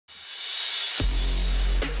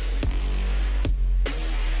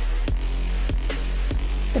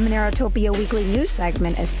MoneroTopia weekly news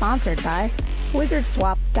segment is sponsored by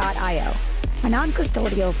WizardSwap.io, a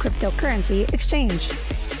non-custodial cryptocurrency exchange.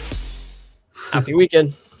 Happy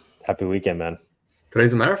weekend. Happy weekend, man.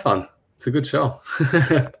 Today's a marathon. It's a good show.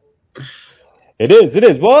 It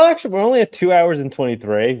is. Well, actually, we're only at 2 hours and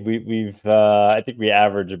 23. We've I think we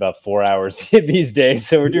average about 4 hours these days,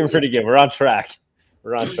 so we're doing pretty good. We're on track.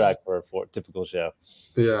 We're on track for a typical show.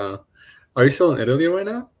 Yeah. Are you still in Italy right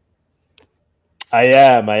now? I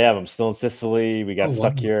am. I'm still in Sicily. We got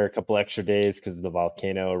stuck wow. here a couple extra days because of the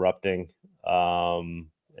volcano erupting.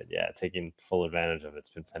 Taking full advantage of it. It's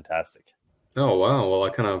been fantastic. Oh, wow. Well, I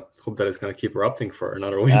kind of hope that it's going to keep erupting for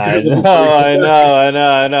another week. I know.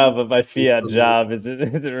 But my fiat job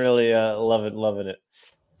isn't really loving it.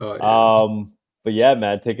 Oh, yeah. But yeah,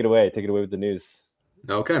 man, take it away. Take it away with the news.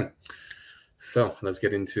 Okay. So let's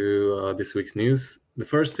get into this week's news. The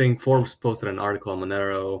first thing, Forbes posted an article on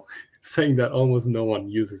Monero saying that almost no one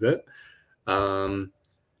uses it. And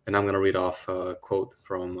I'm going to read off a quote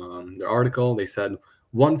from their article. They said,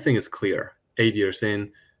 "One thing is clear. 8 years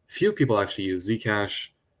in, few people actually use Zcash."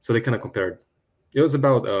 So they kind of compared. It was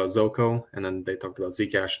about Zoco, and then they talked about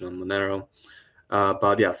Zcash and Monero.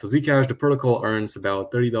 But yeah, so Zcash, the protocol earns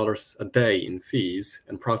about $30 a day in fees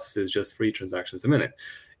and processes just 3 transactions a minute.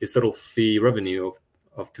 Its total fee revenue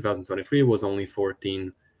of 2023 was only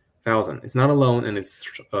 $14,000. It's not alone in its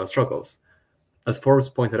struggles. As Forbes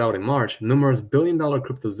pointed out in March, numerous billion-dollar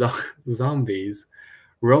crypto zombies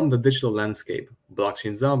roam the digital landscape.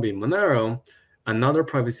 Blockchain zombie Monero, another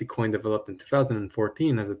privacy coin developed in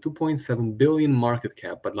 2014, has a 2.7 billion market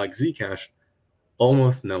cap, but like Zcash,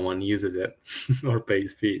 almost no one uses it or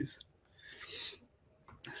pays fees.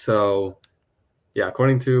 So, yeah,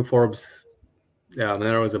 according to Forbes,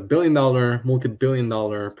 Monero is a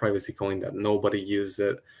multi-billion-dollar privacy coin that nobody uses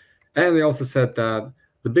it. And they also said that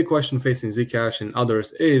the big question facing Zcash and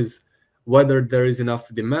others is whether there is enough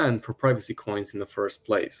demand for privacy coins in the first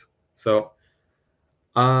place. So,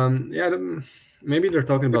 maybe they're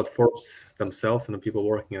talking about Forbes themselves and the people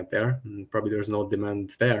working out there. And probably there's no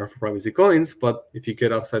demand there for privacy coins, but if you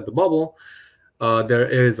get outside the bubble, there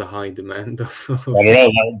is a high demand. I don't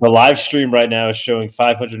know. The live stream right now is showing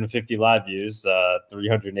 550 live views,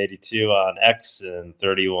 382 on X and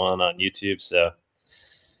 31 on YouTube. So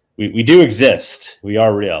we do exist. We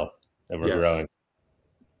are real, and we're growing.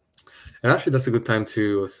 And actually, that's a good time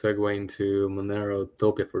to segue into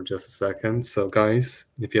MoneroTopia for just a second. So guys,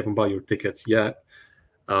 if you haven't bought your tickets yet,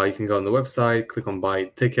 you can go on the website, click on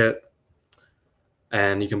buy ticket,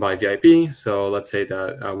 and you can buy VIP. So let's say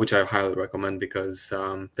that, which I highly recommend, because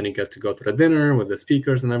then you get to go to the dinner with the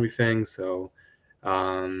speakers and everything. So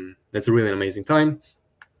it's a really amazing time.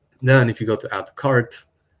 Then if you go to add to cart,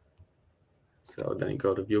 so then you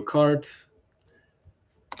go to view cart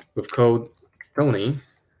with code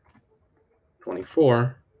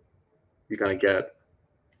Tony24, you're gonna get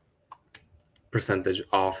percentage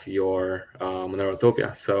off your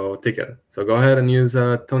MoneroTopia ticket. So go ahead and use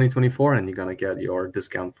Tony24, and you're gonna get your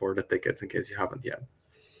discount for the tickets in case you haven't yet.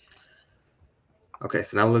 Okay,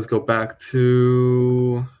 so now let's go back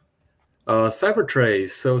to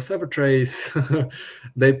CipherTrace. So CipherTrace,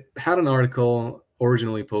 they had an article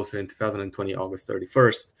originally posted in 2020, August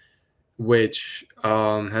 31st, which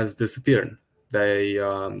has disappeared. They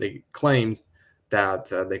claimed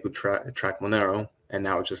that they could track Monero, and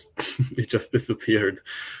now it just disappeared.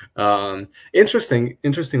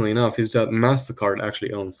 Interestingly enough, is that MasterCard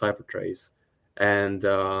actually owns CipherTrace. And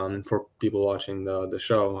for people watching the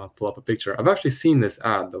show, I'll pull up a picture. I've actually seen this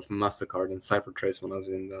ad of MasterCard and CipherTrace when I was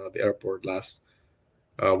in the airport last,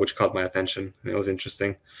 which caught my attention. It was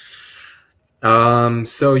interesting.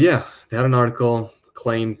 So yeah, they had an article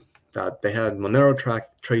claimed that they had Monero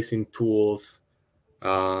tracing tools,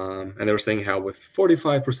 and they were saying how with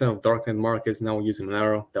 45% of darknet markets now using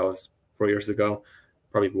Monero, that was 4 years ago,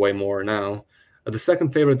 probably way more now. The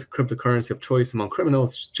second favorite cryptocurrency of choice among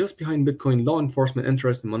criminals, just behind Bitcoin, law enforcement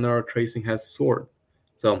interest in Monero tracing has soared.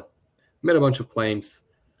 So, made a bunch of claims,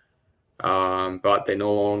 but they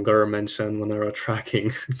no longer mention Monero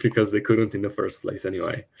tracking because they couldn't in the first place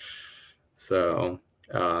anyway. So,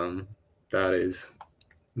 that is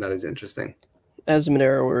interesting. As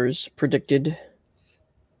Moneroers predicted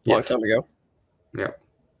a long time ago. Yeah.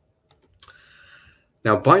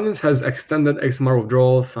 Now, Binance has extended XMR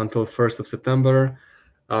withdrawals until 1st of September.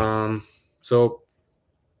 So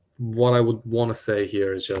what I would want to say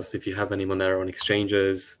here is just if you have any Monero on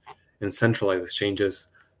exchanges and centralized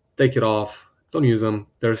exchanges, take it off. Don't use them.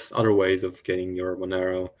 There's other ways of getting your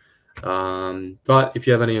Monero. But if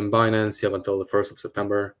you have any in Binance, you have until the 1st of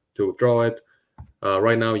September to withdraw it.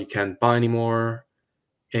 Right now, you can't buy anymore.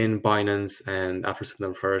 in Binance, and after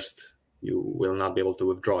September 1st, you will not be able to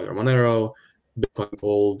withdraw your Monero, Bitcoin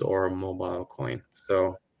Gold, or mobile coin.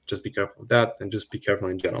 So just be careful of that, and just be careful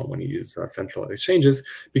in general when you use centralized exchanges,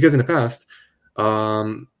 because in the past,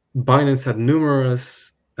 Binance had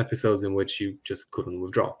numerous episodes in which you just couldn't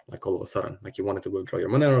withdraw, like all of a sudden, like you wanted to withdraw your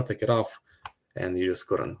Monero, take it off, and you just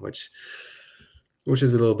couldn't, which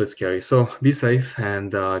is a little bit scary. So be safe,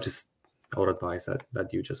 and just I would advise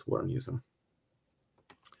that you just wouldn't use them.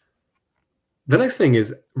 The next thing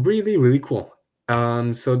is really, really cool.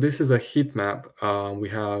 So this is a heat map. We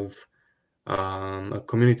have a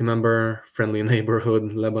community member, friendly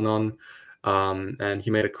neighborhood, Lebanon, and he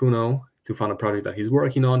made a kuno to fund a project that he's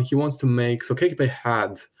working on. He wants to make, so KKPay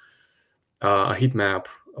had a heat map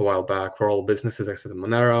a while back for all businesses except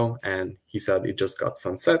Monero, and he said it just got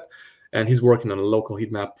sunset. And he's working on a local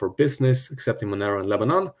heat map for business, accepting Monero in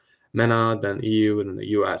Lebanon, MENA, then EU, and then the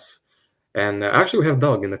US. And actually, we have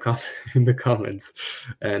Doug in the comments,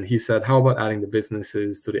 and he said, "How about adding the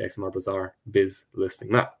businesses to the XMR Bazaar biz listing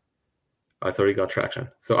map?" It's already got traction.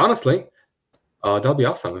 So honestly, that'll be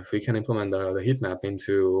awesome if we can implement the heat map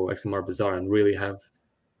into XMR Bazaar and really have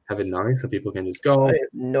it nice so people can just go. I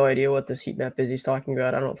have no idea what this heat map is he's talking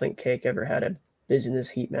about. I don't think Cake ever had a business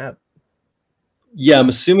heat map. Yeah, I'm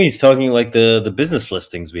assuming he's talking like the business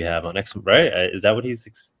listings we have on XMR, right? Is that what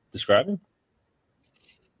he's describing?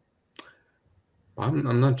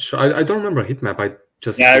 I'm not sure. I don't remember a heat map. I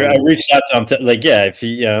just I reached out to him like, yeah, if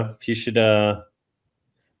he should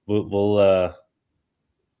we'll I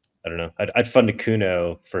don't know. I'd fund a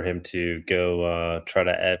kuno for him to go try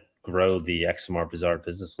to grow the XMR Bazaar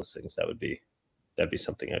business listings. That'd be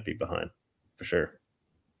something I'd be behind for sure.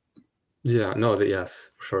 Yeah, no,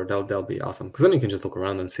 yes, for sure. That'll be awesome, because then you can just look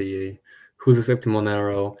around and see who's accepting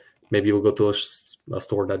Monero. Maybe you'll go to a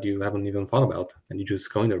store that you haven't even thought about, and you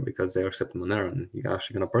just go in there because they're accepting Monero, and you're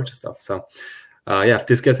actually going to purchase stuff. So, yeah, if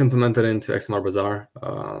this gets implemented into XMR Bazaar,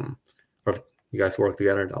 or if you guys work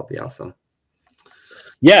together, that'll be awesome.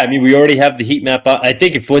 Yeah, I mean, we already have the heat map. I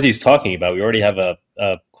think if what he's talking about, we already have a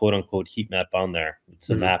quote unquote heat map on there.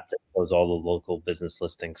 It's a map that shows all the local business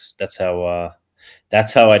listings. That's how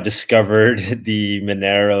I discovered the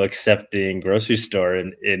Monero accepting grocery store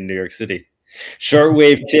in New York City.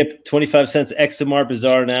 Shortwave tip, 25 cents. XMR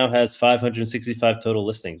Bazaar now has 565 total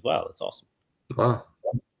listings. Wow, that's awesome. Wow.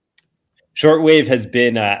 Shortwave has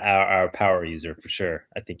been our power user for sure.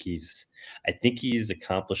 I think he's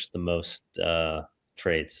accomplished the most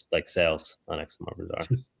trades, like sales, on XMR Bazaar,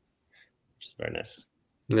 which is very nice.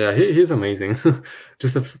 Yeah, he's amazing.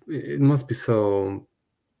 It must be so,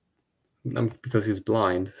 because he's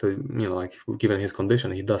blind. So, like, given his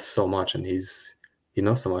condition, he does so much, and he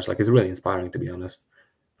knows so much. Like, it's really inspiring, to be honest.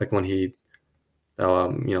 Like when he,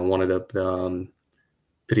 wanted the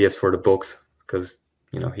PDFs for the books, because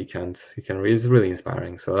he can read. It's really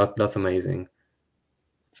inspiring. So that's amazing.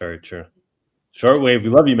 Very true. Shortwave, we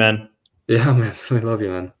love you, man. Yeah, man, we love you,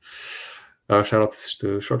 man. Shout out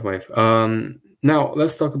to Shortwave. Now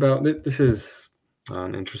let's talk about this. Is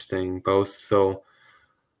an interesting post. So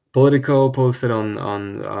Politico posted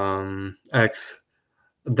on X.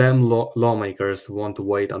 Them lawmakers want to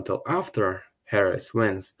wait until after Harris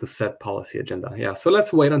wins to set policy agenda. Yeah, so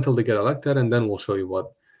let's wait until they get elected, and then we'll show you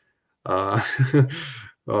what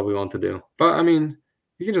what we want to do. But I mean,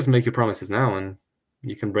 you can just make your promises now, and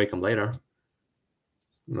you can break them later,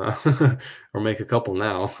 or make a couple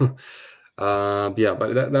now. Yeah,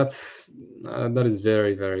 but that is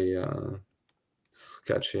very, very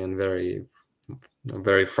sketchy and very,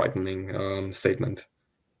 very frightening statement.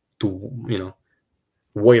 To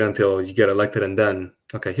wait until you get elected and then,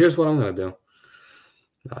 okay, here's what I'm gonna do.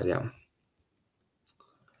 Yeah.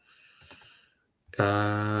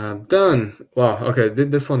 Done. Wow. Okay,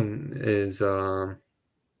 this one is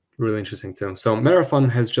really interesting too. So Marathon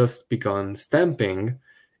has just begun stamping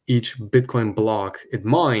each Bitcoin block it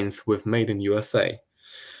mines with "Made in USA."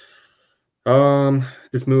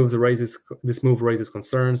 This move raises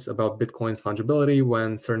concerns about Bitcoin's fungibility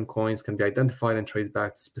when certain coins can be identified and traced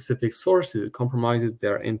back to specific sources. It compromises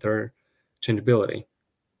their interchangeability.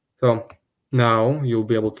 So now you'll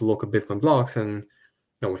be able to look at Bitcoin blocks and,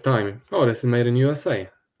 with time, oh, this is made in USA.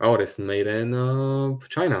 Oh, this is made in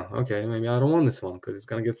China. Okay, maybe I don't want this one because it's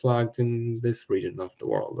gonna get flagged in this region of the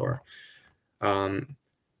world. Or,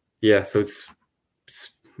 yeah, so it's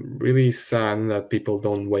really sad that people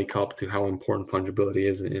don't wake up to how important fungibility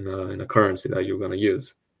is in a currency that you're going to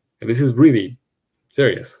use. And this is really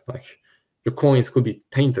serious. Like, your coins could be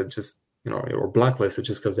tainted, just or blacklisted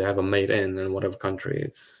just because they have a made in whatever country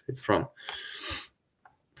it's from.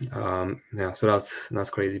 Yeah, so that's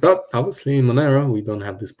crazy. But obviously in Monero we don't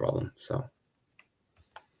have this problem. So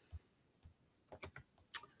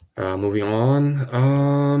Moving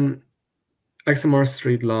on, XMR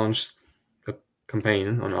Street launched a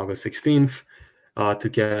campaign on August 16th to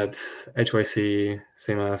get HYC,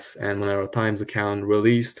 CMS, and Monero Times account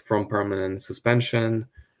released from permanent suspension.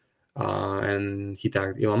 And he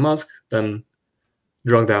tagged Elon Musk, then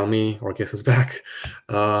drug dial me or kiss us back,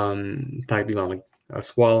 tagged Elon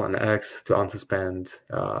as well and X to unsuspend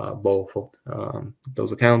both of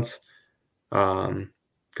those accounts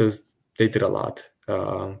because they did a lot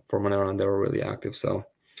for Monero and they were really active. So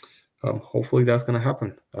hopefully that's going to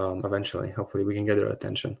happen eventually. Hopefully we can get their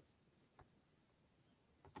attention.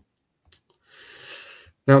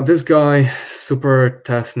 Now this guy, Super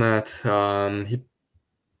Testnet, he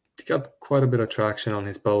got quite a bit of traction on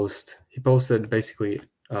his post. He posted basically,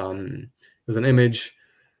 it was an image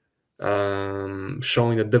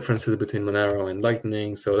showing the differences between Monero and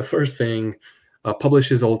Lightning. So the first thing,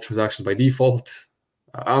 publishes all transactions by default.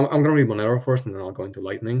 I'm going to read Monero first, and then I'll go into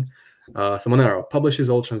Lightning. So Monero publishes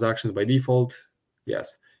all transactions by default.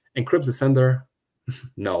 Yes. Encrypts the sender.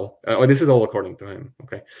 No. This is all according to him.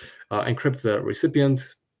 Okay. Encrypts the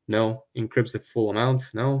recipient. No. Encrypts the full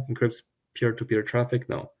amount. No. Encrypts peer-to-peer traffic.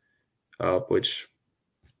 No. Which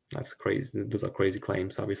that's crazy. Those are crazy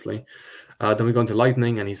claims, obviously. Then we go into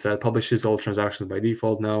Lightning, and he said publishes all transactions by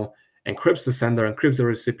default. No. Encrypts the sender, encrypts the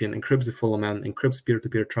recipient, encrypts the full amount, encrypts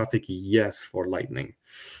peer-to-peer traffic. Yes, for Lightning.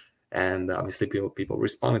 And obviously people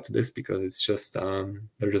responded to this because it's just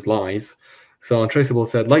they're just lies. So Untraceable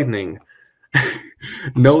said Lightning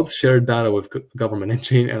nodes shared data with government and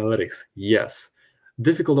chain analytics. Yes.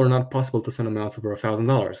 Difficult or not possible to send amounts over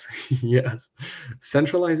 $1,000. Yes.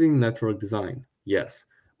 Centralizing network design. Yes.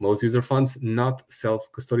 Most user funds not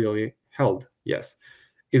self-custodially held. Yes.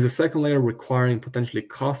 Is the second layer requiring potentially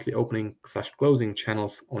costly opening/closing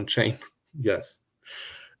channels on chain? Yes.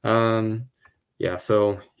 Yeah,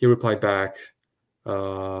 so he replied back,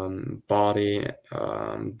 body,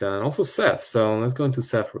 then also Seth. So let's go into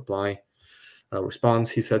Seth's response.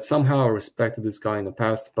 He said, somehow I respected this guy in the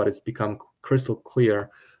past, but it's become crystal clear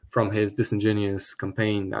from his disingenuous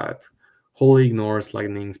campaign that wholly ignores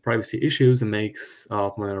Lightning's privacy issues and makes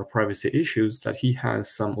Monero privacy issues that he has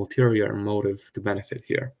some ulterior motive to benefit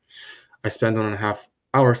here. I spent 1.5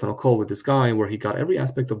 hours on a call with this guy where he got every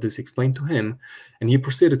aspect of this explained to him, and he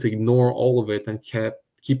proceeded to ignore all of it and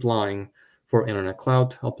keep lying for Internet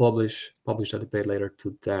Cloud. I'll publish that debate later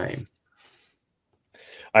today.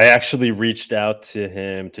 I actually reached out to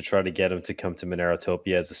him to try to get him to come to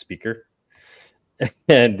MoneroTopia as a speaker.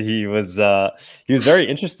 And he was very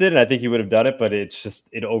interested, and I think he would have done it, but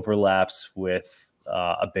it overlaps with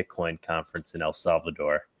a Bitcoin conference in El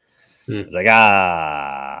Salvador. I was like,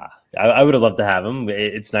 I would have loved to have him.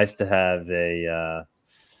 It's nice to have a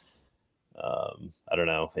I don't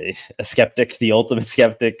know, a skeptic, the ultimate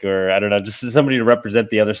skeptic, or I don't know, just somebody to represent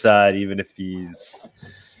the other side, even if he's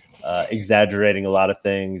exaggerating a lot of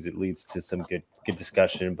things. It leads to some good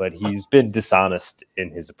discussion, but he's been dishonest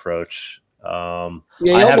in his approach. Yeah,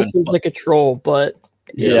 he almost seems like a troll, but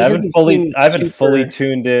yeah, I haven't fully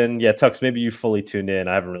tuned in. Yeah, Tux, maybe you fully tuned in.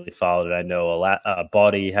 I haven't really followed it. I know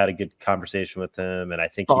Body had a good conversation with him, and I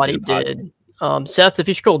think Body did. Seth, if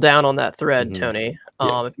you scroll down on that thread, Tony,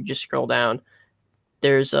 Yes. if you just scroll down,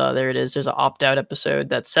 there's there it is. There's an opt-out episode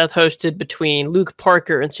that Seth hosted between Luke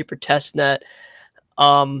Parker and Super Testnet.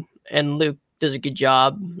 And Luke does a good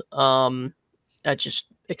job at just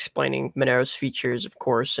explaining Monero's features, of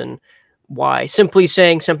course, and why simply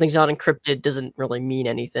saying something's not encrypted doesn't really mean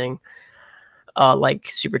anything. Like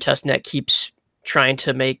Super Testnet keeps trying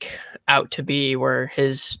to make out to be, where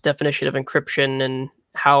his definition of encryption and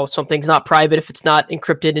how something's not private if it's not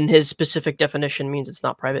encrypted in his specific definition means it's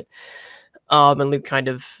not private. And Luke kind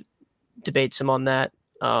of debates him on that.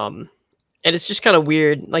 And it's just kind of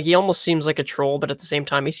weird. Like, he almost seems like a troll, but at the same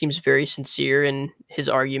time, he seems very sincere in his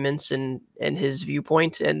arguments and his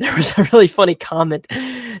viewpoint. And there was a really funny comment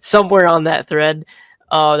somewhere on that thread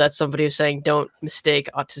that somebody was saying, don't mistake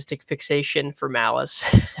autistic fixation for malice,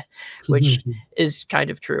 which is kind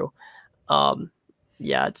of true.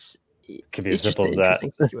 Yeah, could be as simple as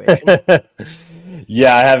that.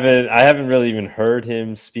 Yeah, I haven't really even heard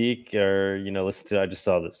him speak or listen to. I just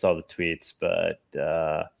saw the tweets, but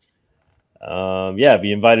yeah,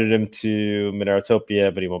 we invited him to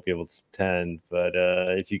MoneroTopia, but he won't be able to attend. But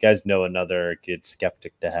if you guys know another good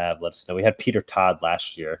skeptic to have, let us know. We had Peter Todd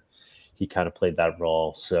last year. He kind of played that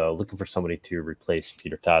role. So looking for somebody to replace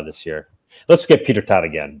Peter Todd this year. Let's get Peter Todd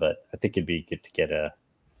again, but I think it'd be good to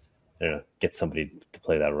get somebody to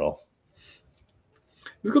play that role.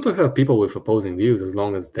 It's good to have people with opposing views as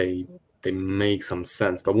long as they make some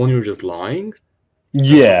sense. But when you're just lying,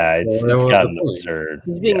 Yeah, That it's was the gotten point. absurd.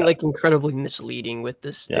 He's being Yeah. like incredibly misleading with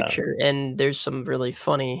this Yeah. picture, and there's some really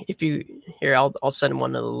funny. If you here, I'll send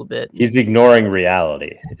one a little bit. He's ignoring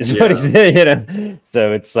reality, is what he's saying. You know,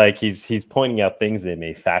 so it's like he's pointing out things that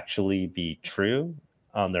may factually be true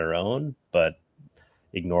on their own, but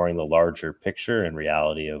ignoring the larger picture and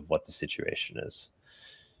reality of what the situation is.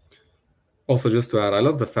 Also, just to add, I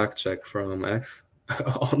love the fact check from X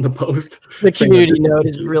on the post. The saying that community this note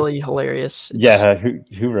is- is really hilarious. Yeah,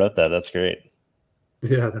 who wrote that? That's great.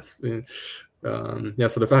 Yeah, that's yeah.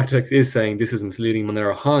 So the fact check is saying this is misleading.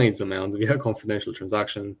 Monero hides amounts via confidential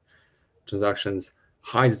transactions,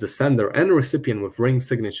 hides the sender and recipient with ring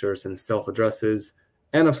signatures and self addresses,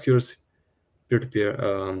 and obscures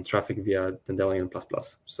peer-to-peer traffic via Dandelion++.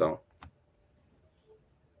 So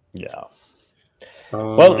Yeah.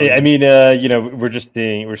 Well, I mean, you know,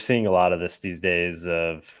 we're seeing a lot of this these days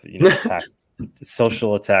of, you know, attacks,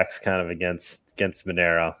 social attacks kind of against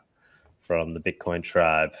Monero from the Bitcoin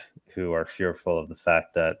tribe, who are fearful of the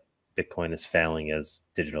fact that Bitcoin is failing as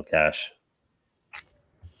digital cash.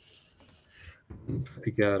 I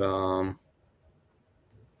got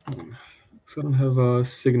so I don't have a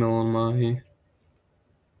signal on my.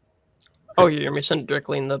 Oh, you want me to send it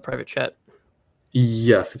directly in the private chat?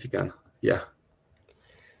 Yes, if you can. Yeah.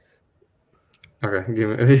 Okay, give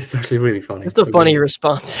me. It's actually really funny. It's a funny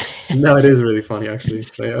response. No, it is really funny actually.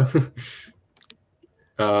 So yeah.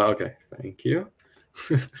 Okay, thank you.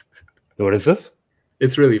 What is this?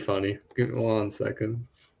 It's really funny. Give me 1 second.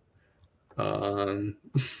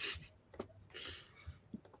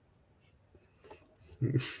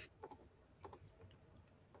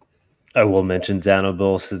 I will mention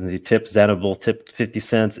Xanobull says the tip. Xanobull tipped 50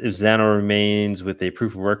 cents. If Xano remains with a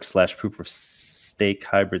proof of work / proof of stake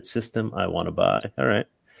hybrid system, I want to buy. All right.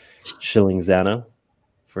 Shilling Xano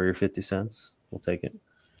for your 50 cents. We'll take it.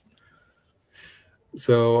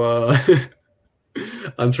 So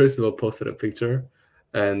Untraceable posted a picture,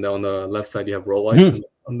 and on the left side you have Rolex, and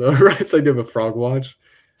on the right side you have a frog watch.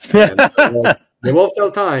 And they both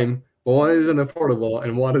tell time, but one isn't affordable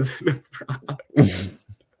and one isn't a frog.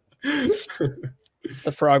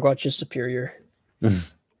 The frog watch is superior.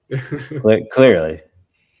 Clearly.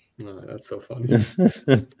 Oh, that's so funny.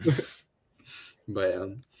 But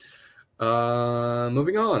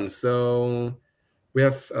moving on. So we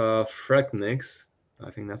have Freknix. I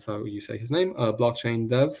think that's how you say his name. Blockchain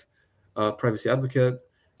dev, privacy advocate.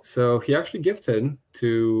 So he actually gifted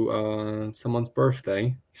to someone's birthday.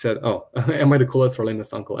 He said, "Oh, am I the coolest or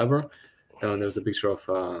lamest uncle ever?" And there's a picture of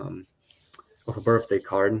a birthday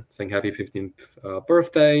card saying "Happy 15th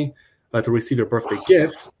birthday." To receive your birthday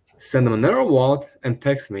gift, send them a Monero wallet and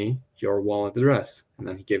text me your wallet address. And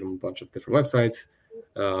then he gave him a bunch of different websites,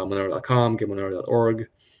 Monero.com, getmonero.org.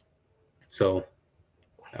 So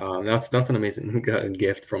that's an amazing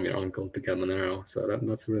gift from your uncle to get Monero. So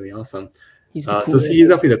that's really awesome. He's So he's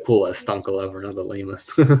definitely the coolest uncle ever, not the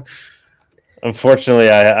lamest. Unfortunately,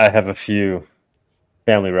 I have a few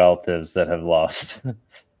family relatives that have lost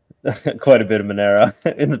quite a bit of Monero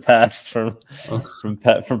in the past from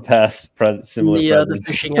past similar the presents.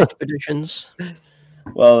 fishing expeditions.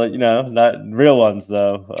 Well, you know, not real ones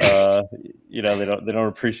though. You know, they don't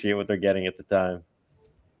appreciate what they're getting at the time.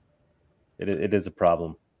 It is a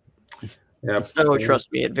problem. Yeah. Oh,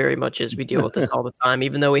 trust me, it very much is. We deal with this all the time.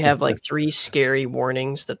 Even though we have like 3 scary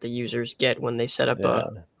warnings that the users get when they set up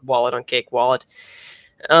a wallet on Cake Wallet,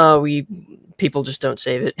 people just don't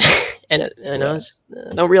save it, and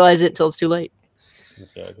don't realize it till it's too late.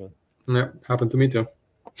 Exactly. Yeah, happened to me too.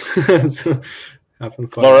 So, happens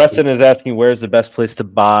quite Fluorescent is asking where's the best place to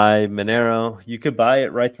buy Monero. You could buy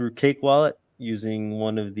it right through Cake Wallet using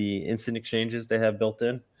one of the instant exchanges they have built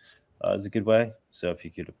in. Is a good way. So if you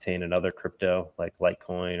could obtain another crypto like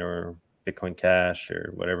Litecoin or Bitcoin Cash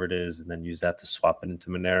or whatever it is, and then use that to swap it into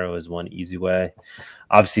Monero is one easy way.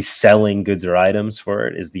 Obviously, selling goods or items for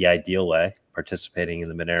it is the ideal way. Participating in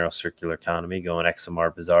the Monero circular economy, go on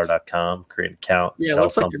xmrbazaar.com, create an account, Yeah, sell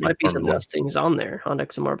looks like something. there might be from some Monero. listings on there on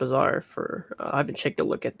XMR Bazaar for. I haven't checked a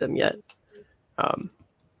look at them yet.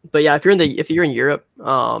 But yeah, if you're in Europe,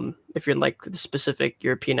 if you're in like the specific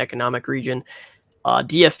European Economic Region,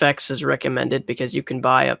 DFX is recommended because you can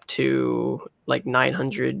buy up to like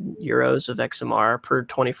 900 euros of XMR per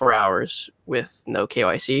 24 hours with no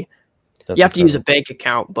KYC. You have to use a bank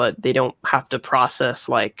account, but they don't have to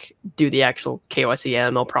do the actual KYC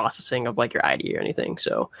AML processing of like your ID or anything.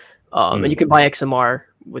 So, and you can buy XMR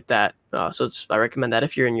with that. So I recommend that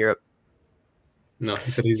if you're in Europe. No,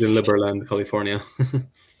 he said he's in Liberland, California.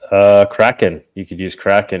 Kraken. You could use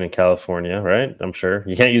Kraken in California, right? I'm sure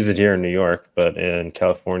you can't use it here in New York, but in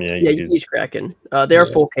California, Yeah, you can use Kraken. They are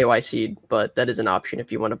full KYC'd, but that is an option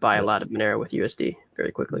if you want to buy a lot of Monero with USD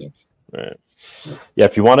very quickly. Right. Yeah,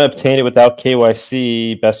 if you want to obtain it without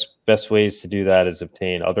KYC, best ways to do that is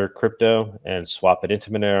obtain other crypto and swap it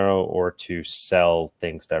into Monero, or to sell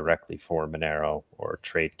things directly for Monero or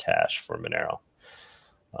trade cash for Monero,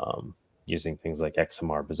 using things like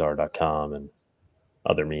XMR, Bazaar.com, and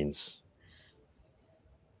other means.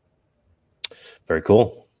 Very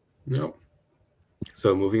cool. Yep.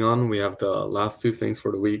 So moving on, we have the last two things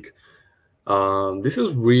for the week. This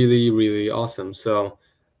is really, really awesome. So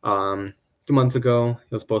 2 months ago,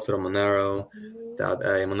 it was posted on Monero that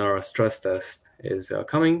a Monero stress test is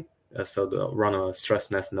coming. So they'll run a stress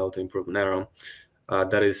test node to improve Monero.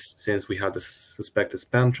 That is since we had the suspected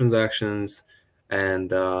spam transactions,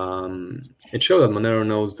 and it showed that Monero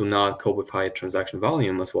nodes do not cope with high transaction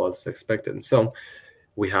volume as well as expected. So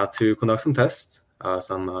we had to conduct some tests,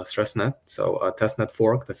 some stress net. So a testnet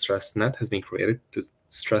fork, the stress net, has been created to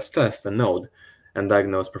stress test a node and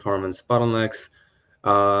diagnose performance bottlenecks.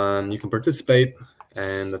 You can participate,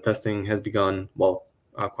 and the testing has begun, well,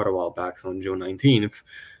 quite a while back, so on June 19th.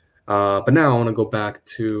 But now I want to go back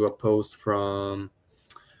to a post from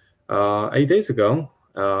 8 days ago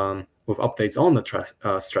with updates on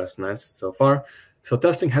the stress nest so far. So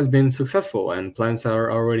testing has been successful, and plans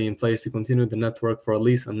are already in place to continue the network for at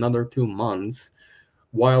least another 2 months.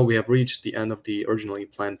 While we have reached the end of the originally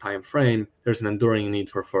planned time frame, there's an enduring need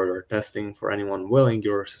for further testing. For anyone willing,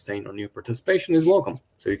 your sustained or new participation is welcome.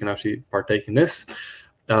 So you can actually partake in this.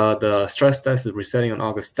 The stress test is resetting on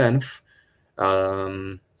August 10th.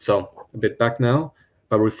 So a bit back now,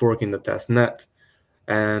 but reforking the test net.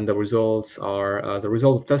 And the results are, as a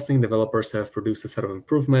result of testing, developers have produced a set of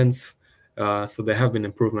improvements. So there have been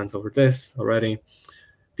improvements over this already.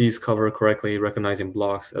 These cover correctly recognizing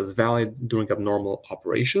blocks as valid during abnormal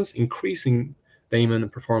operations, increasing daemon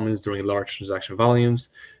performance during large transaction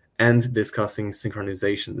volumes, and discussing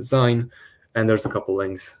synchronization design. And there's a couple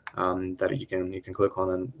links that you can click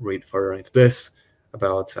on and read further into this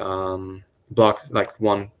about like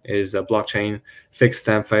one is a blockchain fixed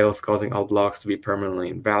stamp fails, causing all blocks to be permanently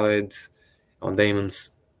invalid on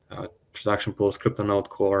daemons, transaction pools, crypto node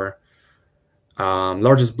core.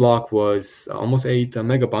 Largest block was almost 8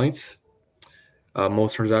 megabytes.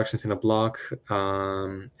 Most transactions in a block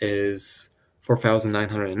is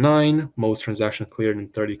 4,909. Most transactions cleared in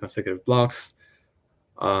 30 consecutive blocks.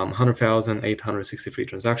 100,863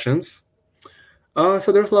 transactions.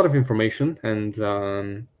 So there's a lot of information, and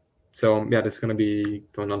so yeah, this is going to be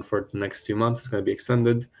going on for the next 2 months. It's going to be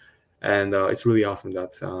extended, and it's really awesome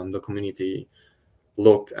that the community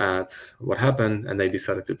looked at what happened and they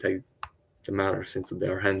decided to take the matters into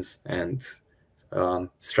their hands and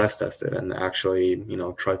stress test it and actually,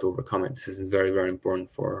 try to overcome it. This is very, very important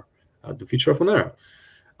for the future of Monero.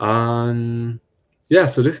 Yeah,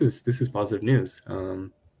 so this is positive news,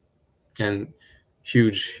 and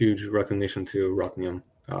huge recognition to Rotnium,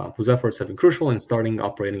 whose efforts have been crucial in starting,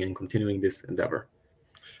 operating, and continuing this endeavor.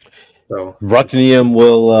 So Rotnium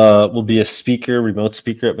will be a speaker, remote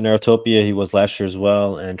speaker at MoneroTopia. He was last year as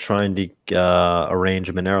well, and trying to arrange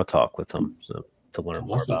a Monero talk with him, so to learn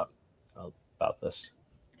more about this.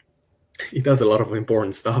 He does a lot of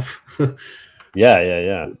important stuff.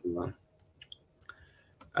 Yeah.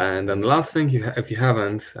 And then the last thing, if you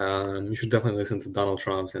haven't, you should definitely listen to Donald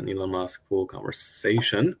Trump's and Elon Musk's full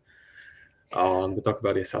conversation. They talk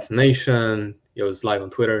about the assassination. It was live on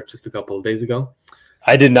Twitter just a couple of days ago.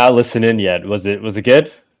 I did not listen in yet. Was it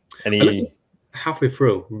good? I listened halfway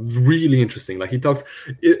through. Really interesting. Like he talks,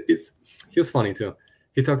 he was funny too.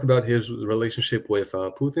 He talked about his relationship with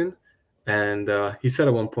Putin, and he said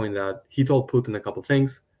at one point that he told Putin a couple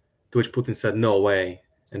things, to which Putin said, "No way,"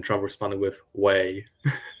 and Trump responded with "way."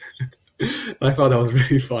 I thought that was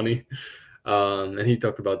really funny. And he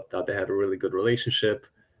talked about that they had a really good relationship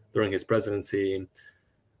during his presidency.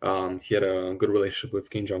 He had a good relationship with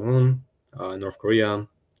Kim Jong-un. North Korea,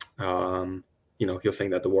 he was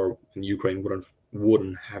saying that the war in Ukraine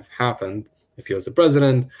wouldn't have happened if he was the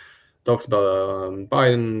president. Talks about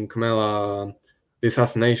Biden, Kamala, the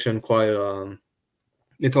assassination.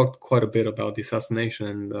 They talked quite a bit about the assassination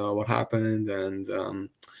and what happened and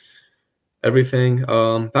everything.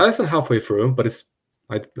 I listened halfway through, but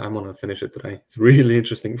I want to finish it today. It's really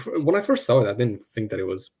interesting. When I first saw it, I didn't think that it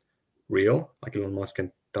was real, like Elon Musk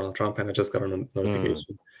and Donald Trump, and I just got a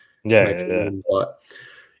notification. Yeah. But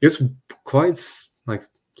it's quite like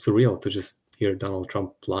surreal to just hear Donald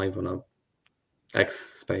Trump live on a X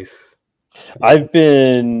space. I've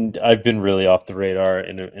been really off the radar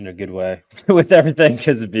in a good way with everything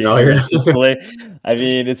because of being physically. I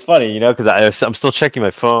mean, it's funny, because I'm still checking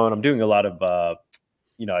my phone. I'm doing a lot of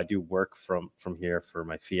I do work from here for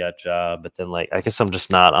my fiat job, but then like I guess I'm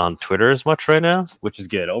just not on Twitter as much right now, which is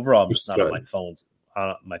good. Overall, I'm just not on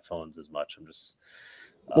my phones as much. I'm just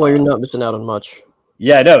well, you're not missing out on much.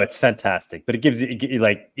 Yeah, no, it's fantastic, but it gives you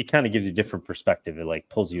it kind of gives you a different perspective. It like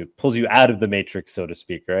pulls you out of the matrix, so to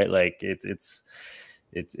speak, right? Like it's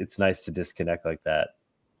nice to disconnect like that.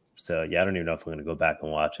 So yeah, I don't even know if I'm going to go back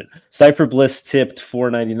and watch it. Cypher Bliss tipped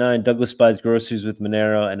 $4.99. Douglas buys groceries with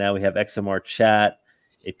Monero, and now we have XMR chat.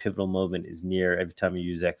 A pivotal moment is near. Every time you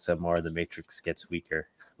use XMR, the matrix gets weaker.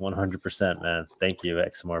 100%, man. Thank you,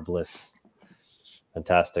 XMR Bliss.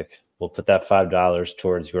 Fantastic. We'll put that $5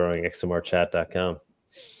 towards growing XMRchat.com.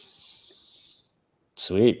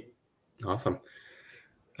 Sweet. Awesome.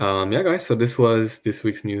 Yeah, guys. So this was this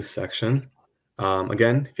week's news section.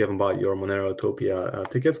 Again, if you haven't bought your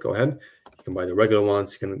MoneroTopia tickets, go ahead. You can buy the regular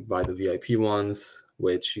ones. You can buy the VIP ones,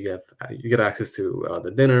 which you get access to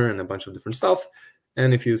the dinner and a bunch of different stuff.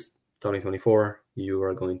 And if you use 2024, you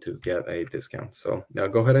are going to get a discount. So yeah,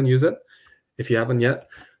 go ahead and use it. If you haven't yet,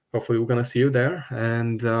 hopefully we're going to see you there.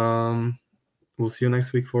 And we'll see you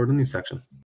next week for the news section.